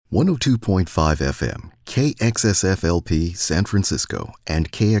102.5 FM, KXSFLP San Francisco, and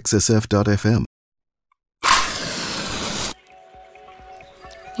KXSF.FM.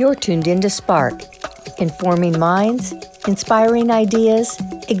 You're tuned into Spark, informing minds, inspiring ideas,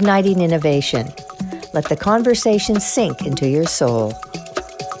 igniting innovation. Let the conversation sink into your soul.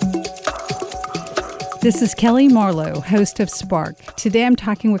 This is Kelly Marlowe, host of Spark. Today I'm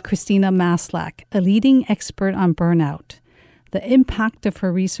talking with Christina Maslach, a leading expert on burnout. The impact of her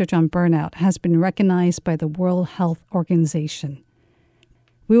research on burnout has been recognized by the World Health Organization.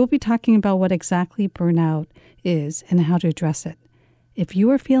 We will be talking about what exactly burnout is and how to address it. If you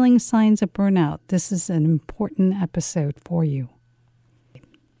are feeling signs of burnout, this is an important episode for you.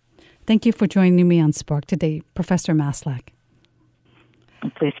 Thank you for joining me on Spark today, Professor Maslach.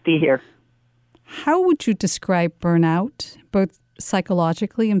 I'm pleased to be here. How would you describe burnout, both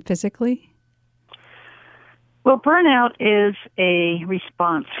psychologically and physically? Well, burnout is a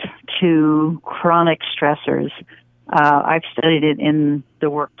response to chronic stressors. I've studied it in the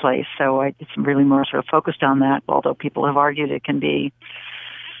workplace, so it's really more sort of focused on that, although people have argued it can be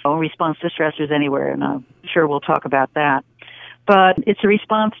a response to stressors anywhere, and I'm sure we'll talk about that. But it's a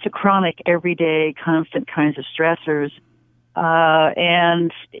response to chronic, everyday, constant kinds of stressors,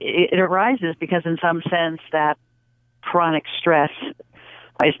 and it arises because in some sense that chronic stress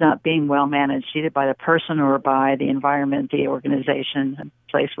is not being well managed, either by the person or by the environment, the organization, the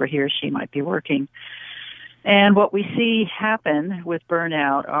place where he or she might be working. And what we see happen with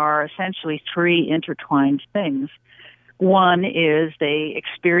burnout are essentially three intertwined things. One is they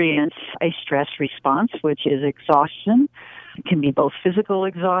experience a stress response, which is exhaustion. It can be both physical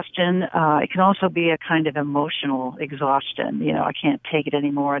exhaustion. It can also be a kind of emotional exhaustion. You know, I can't take it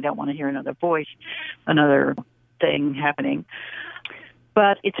anymore. I don't want to hear another voice, another thing happening.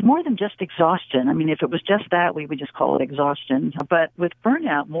 But it's more than just exhaustion. I mean, if it was just that, we would just call it exhaustion. But with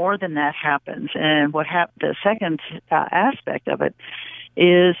burnout, more than that happens. And the second aspect of it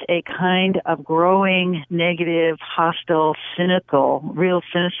is a kind of growing negative, hostile, cynical, real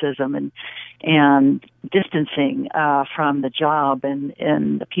cynicism and distancing from the job and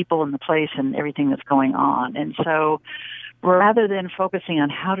the people and the place and everything that's going on. And so rather than focusing on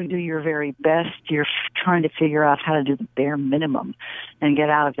how to do your very best, you're trying to figure out how to do the bare minimum and get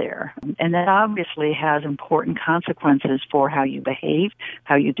out of there. And that obviously has important consequences for how you behave,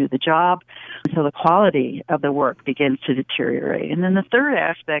 how you do the job. So the quality of the work begins to deteriorate. And then the third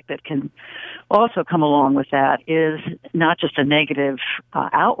aspect that can also come along with that is not just a negative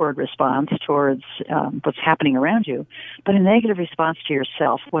outward response towards what's happening around you, but a negative response to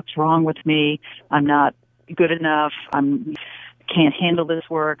yourself. What's wrong with me? I'm not good enough. I can't handle this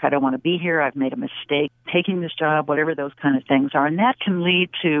work. I don't want to be here. I've made a mistake taking this job, whatever those kind of things are. And that can lead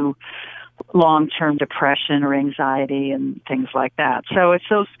to long-term depression or anxiety and things like that. So it's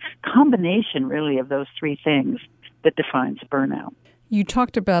those combination, really, of those three things that defines burnout. You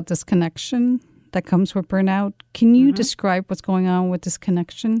talked about this connection that comes with burnout. Can you describe what's going on with this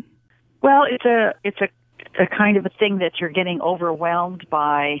connection? Well, it's a kind of a thing that you're getting overwhelmed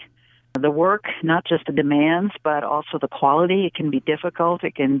by the work, not just the demands, but also the quality. It can be difficult.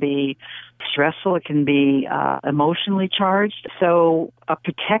 It can be stressful. It can be emotionally charged. So a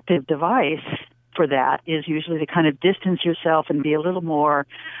protective device for that is usually to kind of distance yourself and be a little more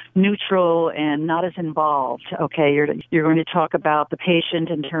neutral and not as involved. Okay, you're going to talk about the patient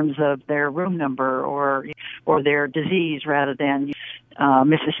in terms of their room number or their disease rather than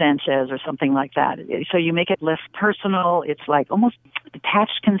Mrs. Sanchez or something like that. So you make it less personal. It's like almost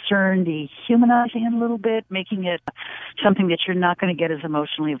detached concern, dehumanizing it a little bit, making it something that you're not going to get as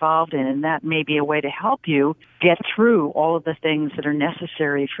emotionally involved in. And that may be a way to help you get through all of the things that are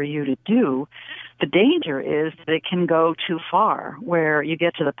necessary for you to do. The danger is that it can go too far, where you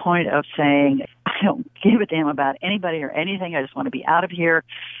get to the point of saying, I don't give a damn about anybody or anything. I just want to be out of here.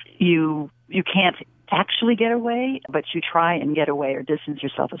 You can't actually get away, but you try and get away or distance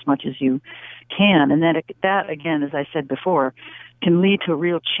yourself as much as you can. And then that, again, as I said before, can lead to a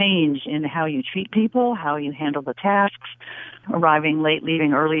real change in how you treat people, how you handle the tasks, arriving late,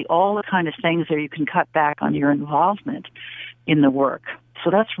 leaving early, all the kind of things that you can cut back on your involvement in the work.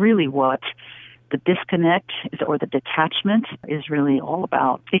 So that's really what the disconnect or the detachment is really all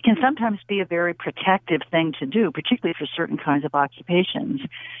about. It can sometimes be a very protective thing to do, particularly for certain kinds of occupations.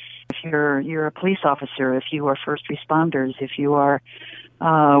 If you're a police officer, if you are first responders, if you are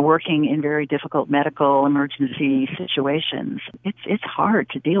working in very difficult medical emergency situations, it's hard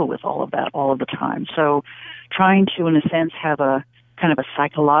to deal with all of that all of the time. So trying to, in a sense, have a kind of a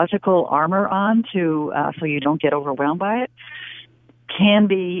psychological armor on so you don't get overwhelmed by it, can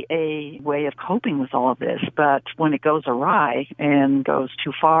be a way of coping with all of this, but when it goes awry and goes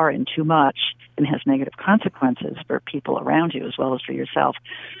too far and too much and has negative consequences for people around you as well as for yourself,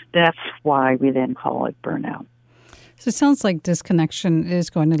 that's why we then call it burnout. So it sounds like disconnection is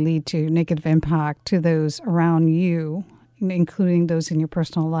going to lead to negative impact to those around you, including those in your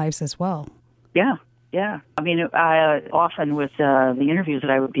personal lives as well. Yeah. I mean, often with the interviews that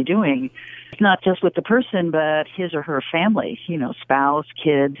I would be doing, it's not just with the person, but his or her family, spouse,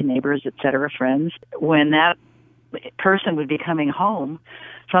 kids, neighbors, et cetera, friends. When that person would be coming home,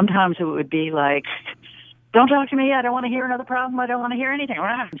 sometimes it would be like, don't talk to me. I don't want to hear another problem. I don't want to hear anything.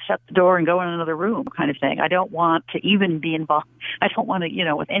 Shut the door and go in another room kind of thing. I don't want to even be involved. I don't want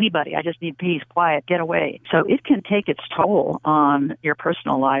to, with anybody. I just need peace, quiet, get away. So it can take its toll on your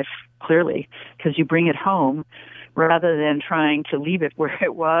personal life, clearly, because you bring it home rather than trying to leave it where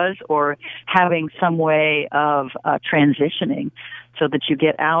it was or having some way of transitioning so that you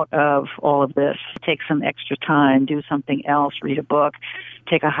get out of all of this. Take some extra time, do something else, read a book,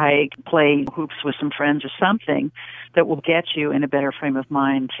 take a hike, play hoops with some friends or something that will get you in a better frame of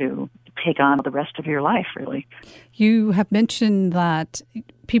mind to take on the rest of your life, really. You have mentioned that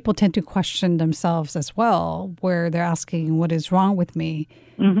people tend to question themselves as well, where they're asking, what is wrong with me?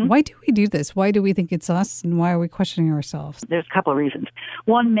 Mm-hmm. Why do we do this? Why do we think it's us? And why are we questioning ourselves? There's a couple of reasons.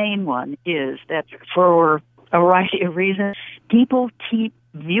 One main one is that for a variety of reasons, people keep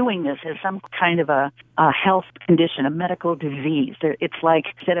viewing this as some kind of a health condition, a medical disease. It's like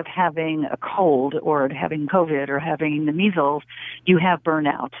instead of having a cold or having COVID or having the measles, you have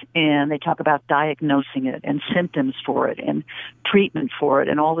burnout. And they talk about diagnosing it and symptoms for it and treatment for it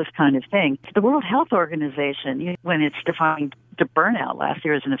and all this kind of thing. The World Health Organization, when it's defining the burnout last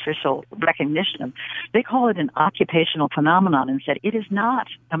year as an official recognition, they call it an occupational phenomenon and said it is not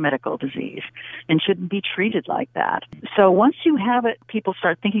a medical disease and shouldn't be treated like that. So once you have it, people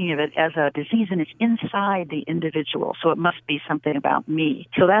start thinking of it as a disease and it's inside the individual. So it must be something about me.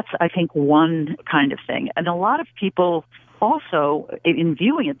 So that's, I think, one kind of thing. And a lot of people also, in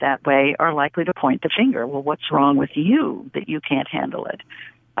viewing it that way, are likely to point the finger. Well, what's wrong with you that you can't handle it?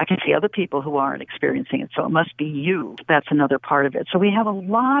 I can see other people who aren't experiencing it, so it must be you. That's another part of it. So we have a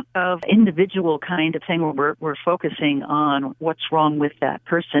lot of individual kind of thing where we're focusing on what's wrong with that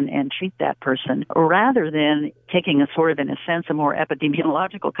person and treat that person, rather than taking a sort of, in a sense, a more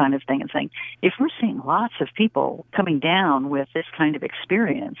epidemiological kind of thing and saying, if we're seeing lots of people coming down with this kind of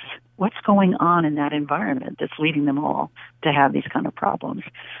experience, what's going on in that environment that's leading them all to have these kind of problems?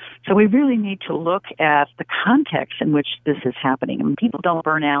 So we really need to look at the context in which this is happening. I mean, people don't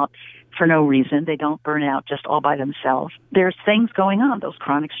burn out for no reason. They don't burn out just all by themselves. There's things going on, those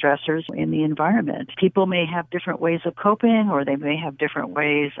chronic stressors in the environment. People may have different ways of coping, or they may have different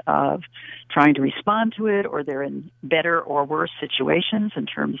ways of trying to respond to it, or they're in better or worse situations in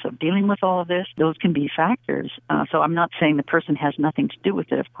terms of dealing with all of this. Those can be factors. So I'm not saying the person has nothing to do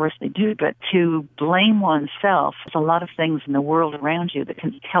with it. Of course they do. But to blame oneself, there's a lot of things in the world around you that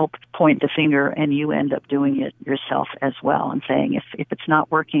can help point the finger, and you end up doing it yourself as well and saying, if it's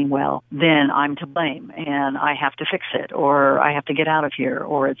not working well, then I'm to blame and I have to fix it, or I have to get out of here,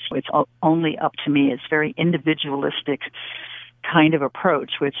 or it's only up to me. It's very individualistic kind of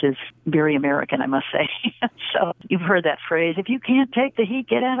approach, which is very American, I must say. So you've heard that phrase, if you can't take the heat,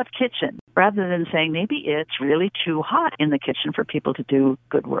 get out of the kitchen, rather than saying maybe it's really too hot in the kitchen for people to do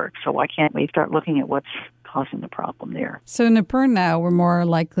good work. So why can't we start looking at what's causing the problem there? So in a burnout, we're more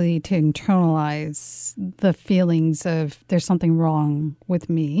likely to internalize the feelings of there's something wrong with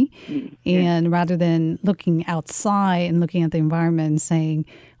me. And rather than looking outside and looking at the environment and saying,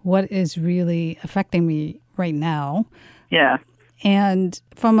 what is really affecting me right now? Yeah. And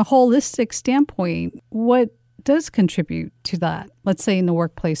from a holistic standpoint, what does contribute to that? Let's say in the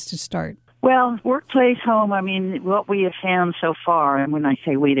workplace to start. Well, workplace, home, I mean, what we have found so far, and when I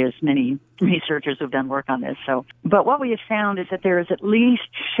say we, there's many researchers who've done work on this. But what we have found is that there is at least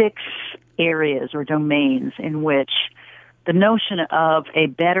 6 areas or domains in which the notion of a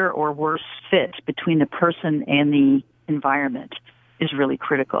better or worse fit between the person and the environment is really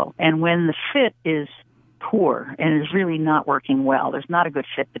critical. And when the fit is poor and is really not working well, there's not a good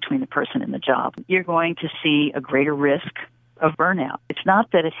fit between the person and the job, you're going to see a greater risk of burnout. It's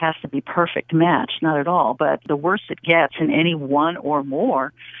not that it has to be perfect match, not at all, but the worse it gets in any one or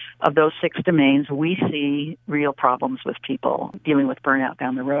more of those 6 domains, we see real problems with people dealing with burnout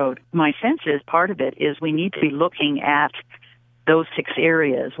down the road. My sense is part of it is we need to be looking at those 6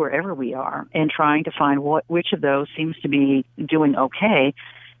 areas wherever we are and trying to find which of those seems to be doing okay,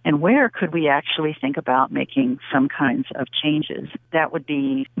 and where could we actually think about making some kinds of changes. That would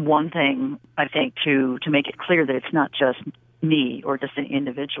be one thing, I think, to make it clear that it's not just me or just an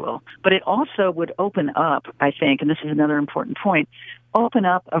individual. But it also would open up, I think, and this is another important point, open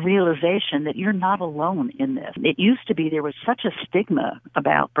up a realization that you're not alone in this. It used to be there was such a stigma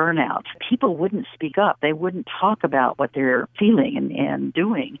about burnout. People wouldn't speak up. They wouldn't talk about what they're feeling and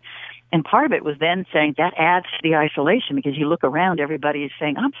doing. And part of it was then saying that adds to the isolation, because you look around, everybody is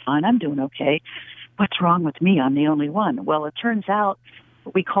saying, I'm fine, I'm doing okay. What's wrong with me? I'm the only one. Well, it turns out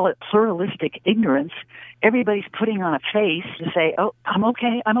we call it pluralistic ignorance. Everybody's putting on a face to say, oh, I'm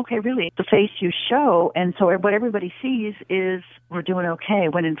okay, really. The face you show, and so what everybody sees is we're doing okay,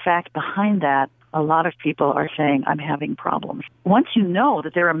 when in fact behind that, a lot of people are saying, I'm having problems. Once you know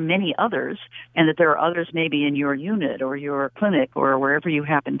that there are many others, and that there are others maybe in your unit or your clinic or wherever you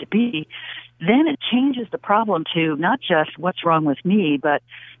happen to be, then it changes the problem to not just what's wrong with me, but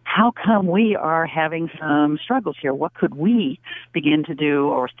how come we are having some struggles here? What could we begin to do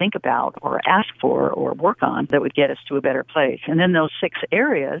or think about or ask for or work on that would get us to a better place? And then those 6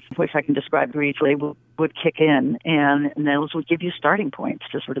 areas, which I can describe briefly, would kick in, and those would give you starting points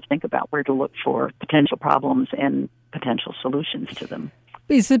to sort of think about where to look for potential problems and potential solutions to them.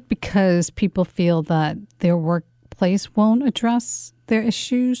 Is it because people feel that their workplace won't address their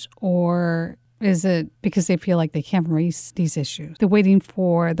issues, or is it because they feel like they can't raise these issues? They're waiting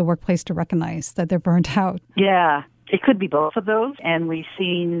for the workplace to recognize that they're burnt out. Yeah. It could be both of those, and we've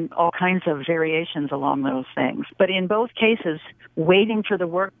seen all kinds of variations along those things. But in both cases, waiting for the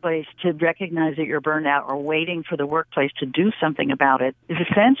workplace to recognize that you're burned out or waiting for the workplace to do something about it is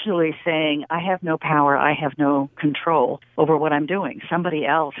essentially saying, I have no power, I have no control over what I'm doing. Somebody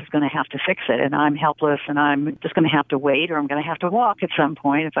else is going to have to fix it, and I'm helpless, and I'm just going to have to wait, or I'm going to have to walk at some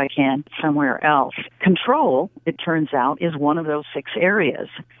point, if I can, somewhere else. Control, it turns out, is one of those 6 areas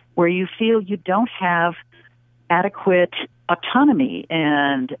where you feel you don't have adequate autonomy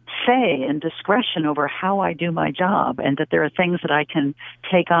and say and discretion over how I do my job, and that there are things that I can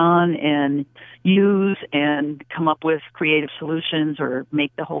take on and use and come up with creative solutions or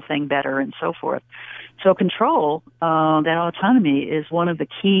make the whole thing better and so forth. So control, that autonomy, is one of the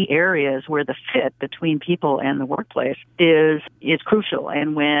key areas where the fit between people and the workplace is crucial.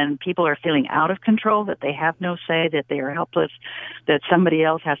 And when people are feeling out of control, that they have no say, that they are helpless, that somebody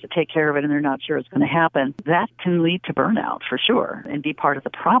else has to take care of it and they're not sure it's going to happen, that can lead to burnout for sure and be part of the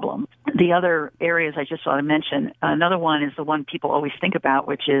problem. The other areas I just want to mention, another one is the one people always think about,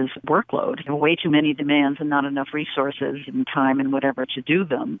 which is workload. Way too many demands and not enough resources and time and whatever to do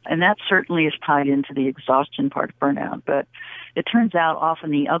them. And that certainly is tied into the exhaustion part of burnout. But it turns out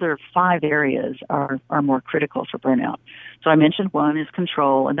often the other 5 areas are more critical for burnout. So I mentioned one is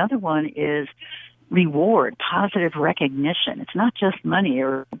control. Another one is reward, positive recognition. It's not just money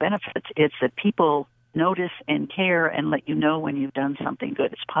or benefits. It's that people notice and care and let you know when you've done something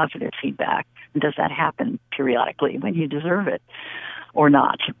good. It's positive feedback. And does that happen periodically when you deserve it or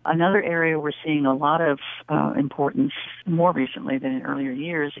not? Another area we're seeing a lot of importance more recently than in earlier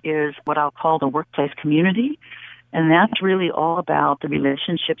years is what I'll call the workplace community. And that's really all about the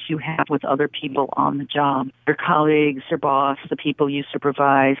relationships you have with other people on the job, your colleagues, your boss, the people you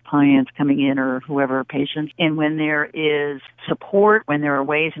supervise, clients coming in or whoever, patients. And when there is support, when there are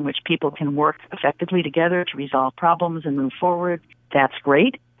ways in which people can work effectively together to resolve problems and move forward, that's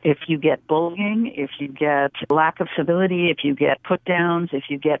great. If you get bullying, if you get lack of civility, if you get put downs, if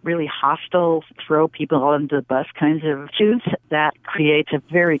you get really hostile, throw people under the bus kinds of attitudes, that creates a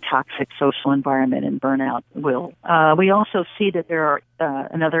very toxic social environment, and burnout will. We also see that there are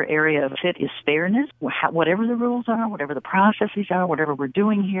another area of it is fairness. Whatever the rules are, whatever the processes are, whatever we're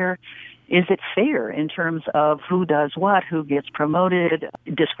doing here, is it fair in terms of who does what, who gets promoted,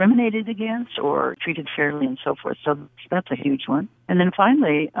 discriminated against, or treated fairly, and so forth. So that's a huge one. And then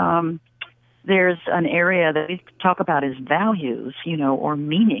finally, there's an area that we talk about as values, or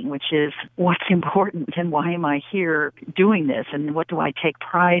meaning, which is what's important and why am I here doing this and what do I take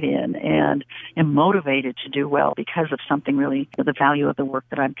pride in and am motivated to do well because of something really, the value of the work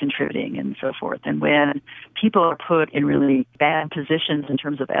that I'm contributing and so forth. And when people are put in really bad positions in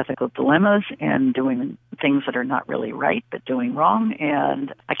terms of ethical dilemmas and doing things that are not really right but doing wrong,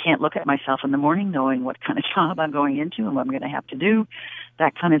 and I can't look at myself in the morning knowing what kind of job I'm going into and what I'm going to have to do,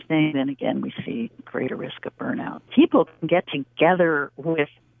 that kind of thing, then again, we see greater risk of burnout. People can get together with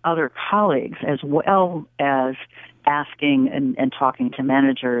other colleagues as well as asking and talking to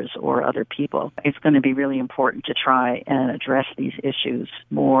managers or other people. It's going to be really important to try and address these issues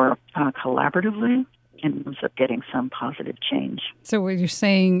more collaboratively in terms of getting some positive change. So what you're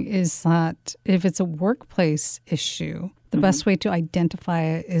saying is that if it's a workplace issue, The best way to identify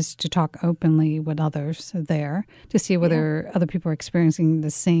it is to talk openly with others there to see whether other people are experiencing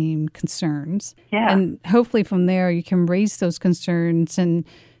the same concerns. Yeah. And hopefully from there you can raise those concerns and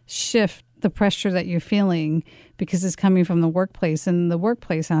shift the pressure that you're feeling because it's coming from the workplace, and the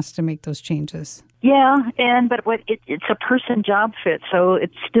workplace has to make those changes. Yeah, but it's a person job fit, so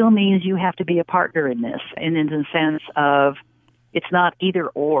it still means you have to be a partner in this, and in the sense of it's not either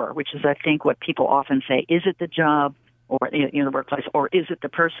or, which is I think what people often say: is it the job or the workplace, or is it the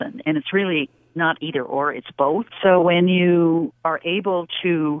person? And it's really not either or; it's both. So when you are able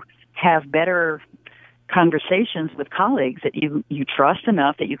to have better conversations with colleagues that you trust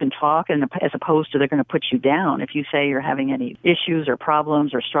enough that you can talk, and as opposed to they're going to put you down if you say you're having any issues or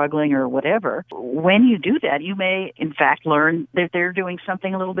problems or struggling or whatever. When you do that, you may in fact learn that they're doing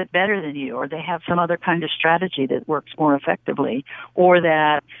something a little bit better than you, or they have some other kind of strategy that works more effectively, or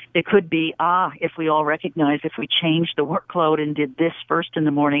that it could be, if we all recognize if we changed the workload and did this first in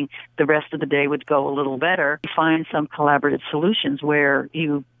the morning, the rest of the day would go a little better. Find some collaborative solutions where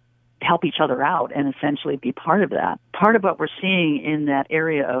you help each other out and essentially be part of that. Part of what we're seeing in that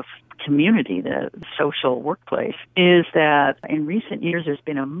area of community, the social workplace, is that in recent years there's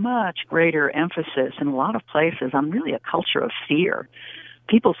been a much greater emphasis in a lot of places on really a culture of fear.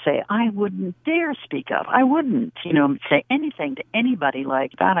 People say, I wouldn't dare speak up. I wouldn't, say anything to anybody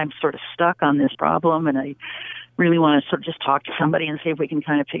like that. I'm sort of stuck on this problem and I really want to sort of just talk to somebody and see if we can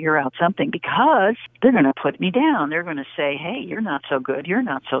kind of figure out something, because they're going to put me down. They're going to say, hey, you're not so good. You're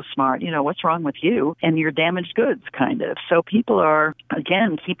not so smart. What's wrong with you? And you're damaged goods, kind of. So people are,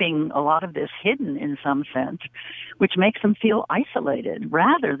 again, keeping a lot of this hidden in some sense, which makes them feel isolated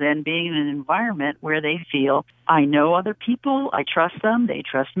rather than being in an environment where they feel, I know other people. I trust them. They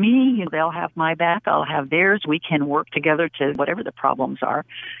trust me. They'll have my back. I'll have theirs. We can work together to whatever the problems are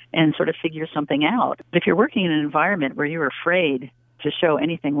and sort of figure something out. If you're working in an environment where you're afraid to show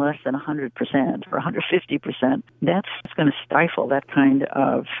anything less than 100% or 150%, that's going to stifle that kind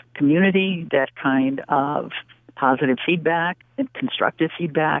of community, that kind of positive feedback and constructive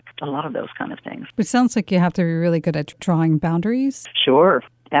feedback, a lot of those kind of things. It sounds like you have to be really good at drawing boundaries. Sure,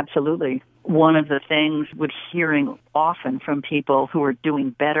 absolutely. One of the things we're hearing often from people who are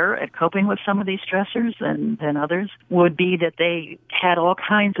doing better at coping with some of these stressors than others would be that they had all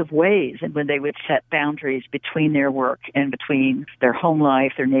kinds of ways and when they would set boundaries between their work and between their home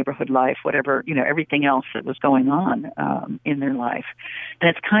life, their neighborhood life, whatever, everything else that was going on in their life. And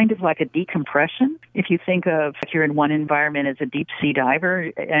it's kind of like a decompression. If you think of if you're in one environment as a deep sea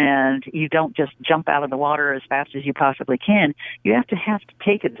diver and you don't just jump out of the water as fast as you possibly can, you have to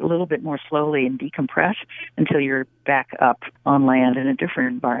take it a little bit more slowly and decompress until you're back up on land in a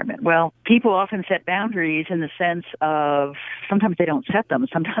different environment. Well, people often set boundaries in the sense of sometimes they don't set them.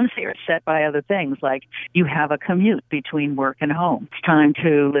 Sometimes they are set by other things, like you have a commute between work and home. It's time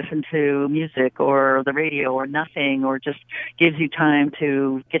to listen to music or the radio or nothing, or just gives you time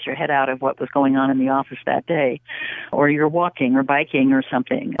to get your head out of what was going on in the office that day. Or you're walking or biking or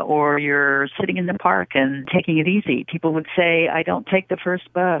something, or you're sitting in the park and taking it easy. People would say, I don't take the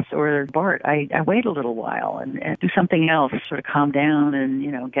first bus, or Bart, I wait a little while and do something else, sort of calm down and,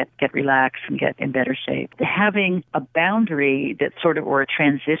 get relaxed and get in better shape. Having a boundary that or a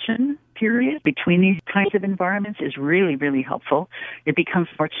transition period between these kinds of environments is really, really helpful. It becomes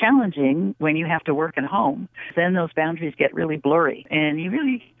more challenging when you have to work at home. Then those boundaries get really blurry. And you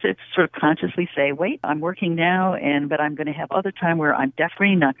really sort of consciously say, wait, I'm working now, but I'm going to have other time where I'm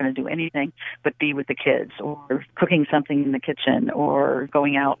definitely not going to do anything but be with the kids or cooking something in the kitchen or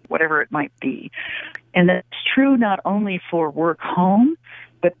going out, whatever it might be. And that's true not only for work home,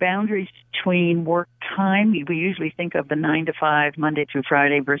 but boundaries between work time. We usually think of the 9 to 5, Monday through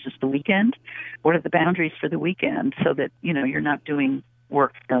Friday versus the weekend. What are the boundaries for the weekend so that, you're not doing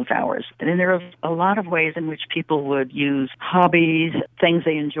work those hours? And there are a lot of ways in which people would use hobbies, things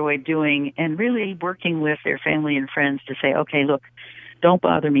they enjoy doing, and really working with their family and friends to say, okay, look, don't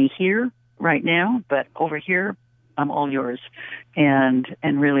bother me here right now, but over here, I'm all yours. And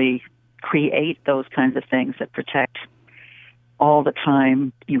really create those kinds of things that protect all the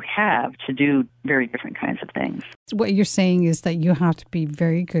time you have to do very different kinds of things. What you're saying is that you have to be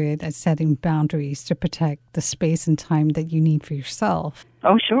very good at setting boundaries to protect the space and time that you need for yourself.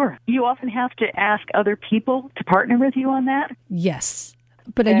 Oh, sure. You often have to ask other people to partner with you on that. Yes.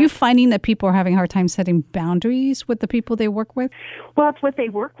 But are you finding that people are having a hard time setting boundaries with the people they work with? Well, it's what they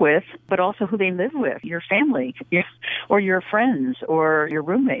work with, but also who they live with, your family, or your friends, or your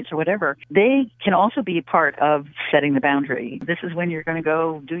roommates, or whatever. They can also be part of setting the boundary. This is when you're going to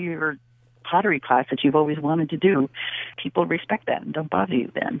go do your pottery class that you've always wanted to do. People respect that and don't bother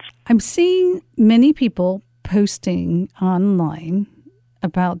you then. I'm seeing many people posting online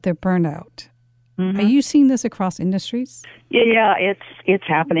about their burnout. Mm-hmm. Are you seeing this across industries? Yeah, it's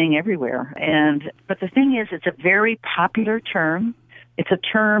happening everywhere. But the thing is, it's a very popular term. It's a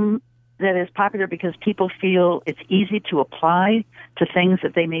term that is popular because people feel it's easy to apply to things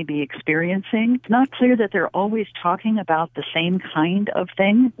that they may be experiencing. It's not clear that they're always talking about the same kind of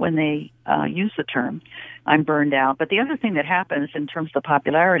thing when they use the term, I'm burned out. But the other thing that happens in terms of the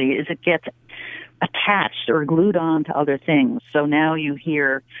popularity is it gets attached or glued on to other things. So now you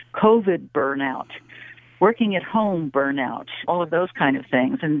hear COVID burnout, working at home burnout, all of those kind of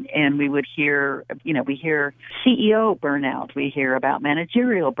things. And we would hear, we hear CEO burnout. We hear about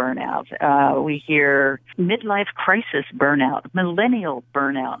managerial burnout. We hear midlife crisis burnout, millennial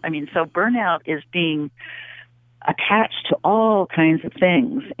burnout. So burnout is being attached to all kinds of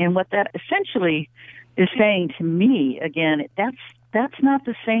things. And what that essentially is saying to me, again, that's not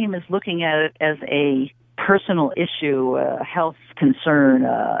the same as looking at it as a personal issue, a health concern,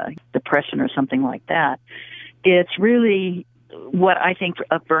 depression or something like that. It's really what I think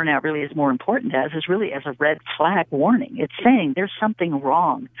of burnout really is more important is really as a red flag warning. It's saying there's something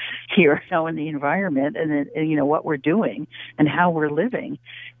wrong here in the environment and what we're doing and how we're living.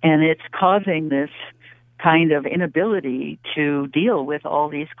 And it's causing this kind of inability to deal with all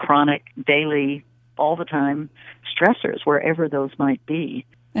these chronic, daily, all the time stressors, wherever those might be.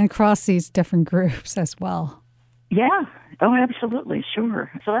 And across these different groups as well. Yeah. Oh, absolutely.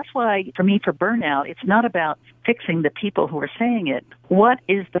 Sure. So that's why, for me, for burnout, it's not about fixing the people who are saying it. What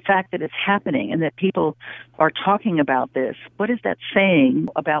is the fact that it's happening and that people are talking about this? What is that saying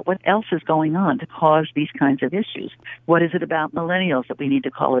about what else is going on to cause these kinds of issues? What is it about millennials that we need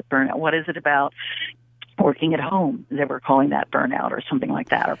to call it burnout? What is it about working at home that we're calling that burnout or something like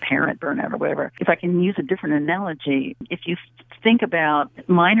that, or parent burnout or whatever? If I can use a different analogy, if you think about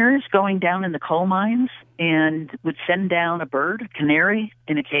miners going down in the coal mines and would send down a bird, a canary,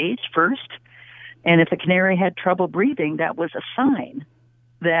 in a cage first, and if the canary had trouble breathing, that was a sign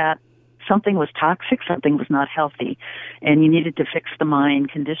that something was toxic, something was not healthy, and you needed to fix the mine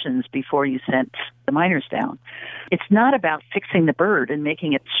conditions before you sent the miners down. It's not about fixing the bird and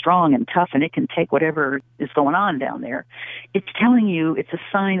making it strong and tough and it can take whatever is going on down there. It's telling you it's a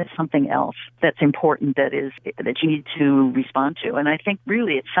sign of something else that's important that you need to respond to. And I think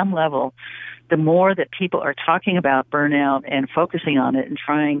really at some level, the more that people are talking about burnout and focusing on it and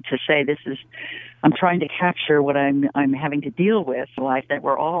trying to say I'm trying to capture what I'm having to deal with, life that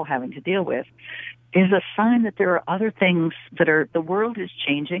we're all having to deal with, is a sign that there are other things the world is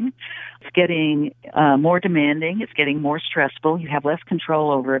changing. It's getting more demanding. It's getting more stressful. You have less control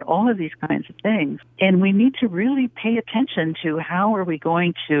over it, all of these kinds of things. And we need to really pay attention to how are we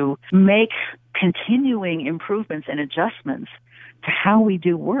going to make continuing improvements and adjustments to how we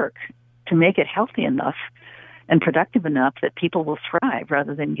do work to make it healthy enough and productive enough that people will thrive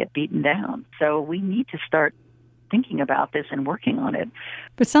rather than get beaten down. So we need to start thinking about this and working on it.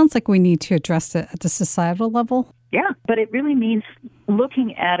 But it sounds like we need to address it at the societal level. Yeah, but it really means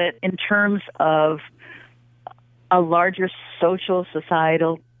looking at it in terms of a larger social,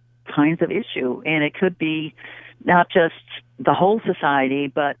 societal kinds of issue. And it could be not just the whole society,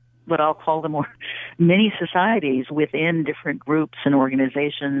 but what I'll call the more many societies within different groups and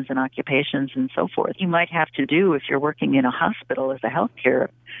organizations and occupations and so forth. You might have to do if you're working in a hospital as a healthcare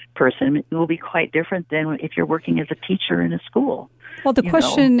person. It will be quite different than if you're working as a teacher in a school. Well, the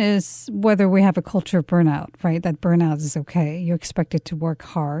question is whether we have a culture of burnout, right? That burnout is okay. You're expected to work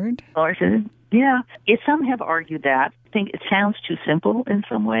hard. Yeah. Some have argued that. I think it sounds too simple in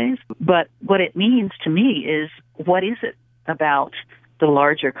some ways. But what it means to me is, what is it about the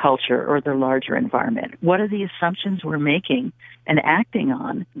larger culture or the larger environment? What are the assumptions we're making and acting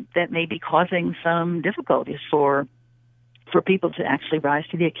on that may be causing some difficulties for people to actually rise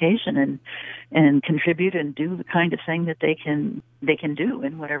to the occasion and contribute and do the kind of thing that they can do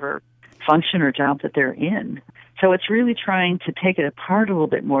in whatever function or job that they're in? So it's really trying to take it apart a little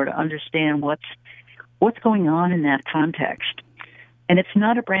bit more to understand what's going on in that context. And it's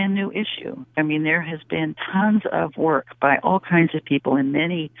not a brand new issue. There has been tons of work by all kinds of people in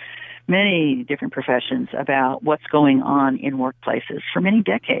many, many different professions about what's going on in workplaces for many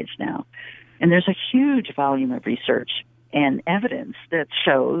decades now. And there's a huge volume of research and evidence that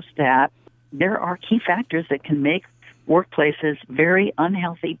shows that there are key factors that can make workplaces very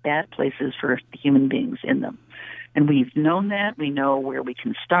unhealthy, bad places for human beings in them. And we've known that. We know where we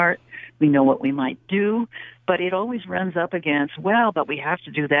can start. We know what we might do. But it always runs up against, but we have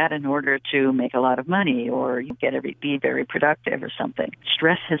to do that in order to make a lot of money or be very productive or something.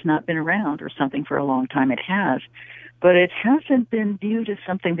 Stress has not been around or something for a long time. It has. But it hasn't been viewed as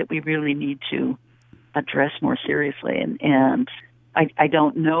something that we really need to address more seriously. And I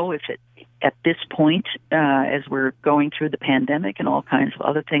don't know if it, at this point, as we're going through the pandemic and all kinds of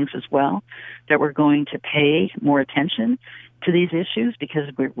other things as well, that we're going to pay more attention to these issues, because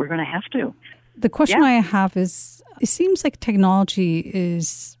we're going to have to. The question I have is, it seems like technology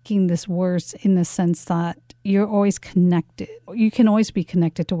is making this worse in the sense that you're always connected. You can always be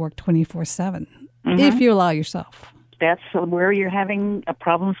connected to work 24/7 if you allow yourself. That's where you're having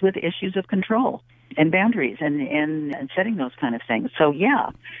problems with issues of control and boundaries and setting those kind of things. So,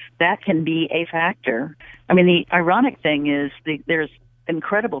 that can be a factor. I mean, the ironic thing is there's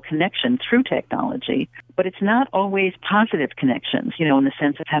incredible connection through technology, but it's not always positive connections, in the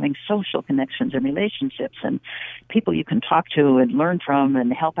sense of having social connections and relationships and people you can talk to and learn from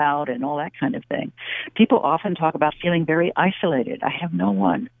and help out and all that kind of thing. People often talk about feeling very isolated. I have no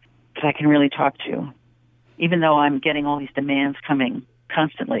one that I can really talk to, even though I'm getting all these demands coming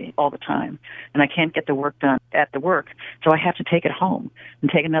constantly all the time, and I can't get the work done at the work, so I have to take it home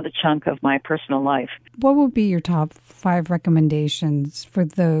and take another chunk of my personal life. What would be your top 5 recommendations for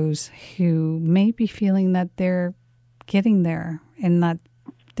those who may be feeling that they're getting there and that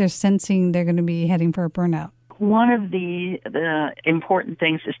they're sensing they're going to be heading for a burnout? One of the important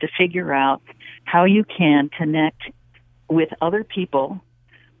things is to figure out how you can connect with other people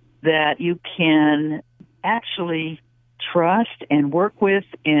that you can actually trust and work with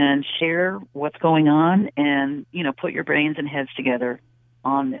and share what's going on and, put your brains and heads together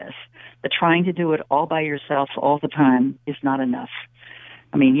on this. But trying to do it all by yourself all the time is not enough.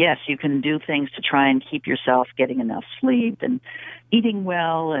 I mean, yes, you can do things to try and keep yourself getting enough sleep and eating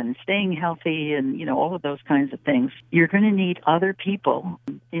well and staying healthy and, all of those kinds of things. You're going to need other people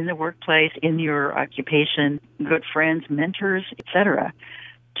in the workplace, in your occupation, good friends, mentors, etc.,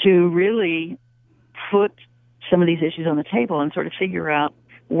 to really put some of these issues on the table and sort of figure out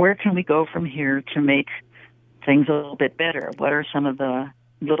where can we go from here to make things a little bit better? What are some of the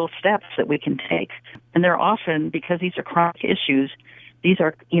little steps that we can take? And they're often, because these are chronic issues, these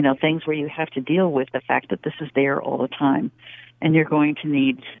are, things where you have to deal with the fact that this is there all the time, and you're going to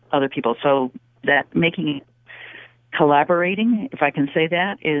need other people. So that collaborating, if I can say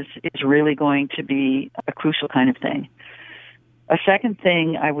that, is really going to be a crucial kind of thing. A second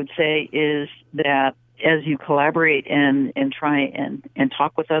thing I would say is that as you collaborate and try and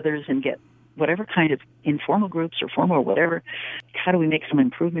talk with others and get whatever kind of informal groups or formal or whatever, how do we make some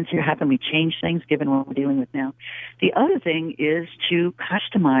improvements here? How can we change things given what we're dealing with now? The other thing is to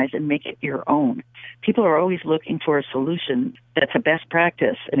customize and make it your own. People are always looking for a solution that's a best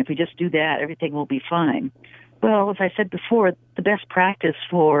practice, and if we just do that, everything will be fine. Well, as I said before, the best practice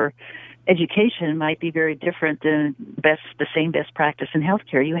for education might be very different than the same best practice in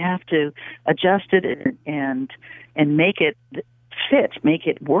healthcare. You have to adjust it and make it fit, make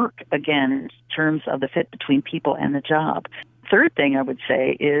it work again in terms of the fit between people and the job. Third thing I would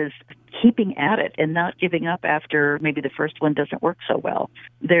say is keeping at it and not giving up after maybe the first one doesn't work so well.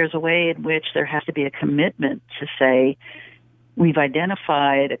 There's a way in which there has to be a commitment to say, we've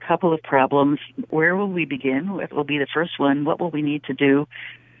identified a couple of problems. Where will we begin? What will be the first one? What will we need to do?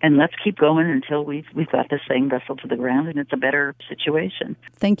 And let's keep going until we've got this thing wrestled to the ground and it's a better situation.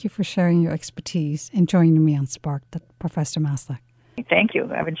 Thank you for sharing your expertise and joining me on Spark, Professor Maslach. Thank you.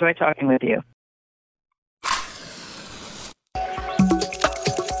 I've enjoyed talking with you.